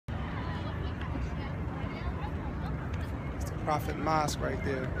Prophet Mosque right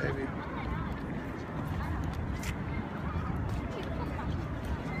there, baby. You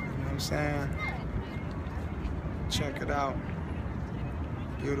know what I'm saying? Check it out.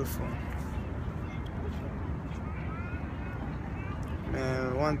 Beautiful.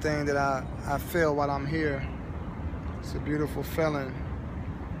 Man, one thing that I feel while I'm here, it's a beautiful feeling.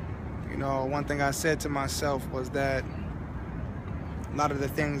 You know, one thing I said to myself was that a lot of the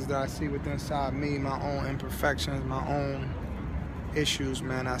things that I see within inside me, my own imperfections, my own issues,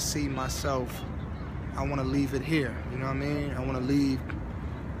 man, I see myself. I want to leave it here. You know what I mean? I want to leave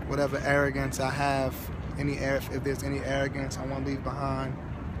whatever arrogance I have, if there's any arrogance, I want to leave behind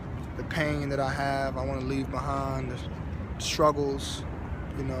the pain that I have. I want to leave behind the struggles.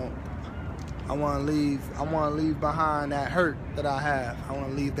 You know, I want to leave behind that hurt that I have. I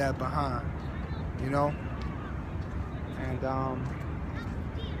want to leave that behind. You know, and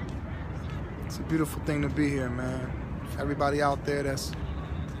it's a beautiful thing to be here, man. For everybody out there that's,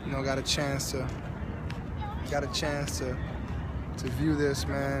 you know, got a chance to view this,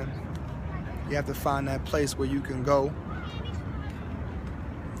 man. You have to find that place where you can go,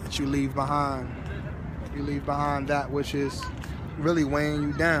 that you leave behind. You leave behind that which is really weighing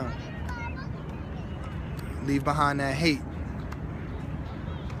you down. Leave behind that hate.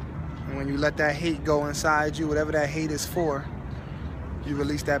 And when you let that hate go inside you, whatever that hate is for, you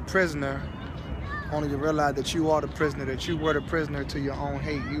release that prisoner, only to realize that you are the prisoner, that you were the prisoner to your own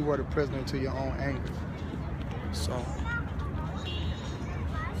hate. You were the prisoner to your own anger. So,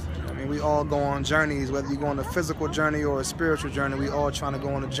 I mean, we all go on journeys, whether you go on a physical journey or a spiritual journey, we all trying to go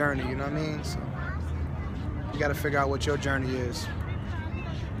on a journey, you know what I mean? So, you got to figure out what your journey is.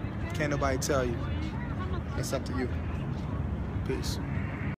 Can't nobody tell you. It's up to you. Peace.